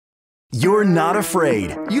You're not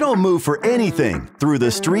afraid. You don't move for anything, through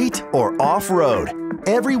the street or off-road.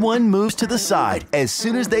 Everyone moves to the side as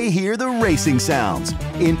soon as they hear the racing sounds.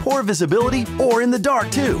 In poor visibility or in the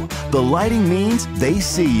dark too, the lighting means they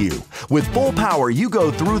see you. With full power, you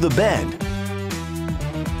go through the bend.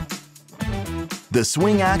 The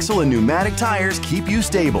swing axle and pneumatic tires keep you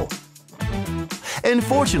stable. And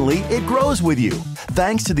fortunately, it grows with you,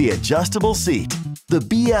 thanks to the adjustable seat. The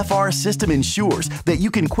BFR system ensures that you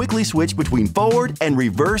can quickly switch between forward and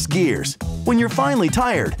reverse gears. When you're finally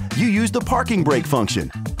tired, you use the parking brake function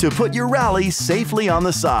to put your rally safely on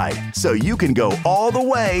the side, so you can go all the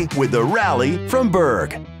way with the Rally from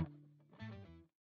BERG.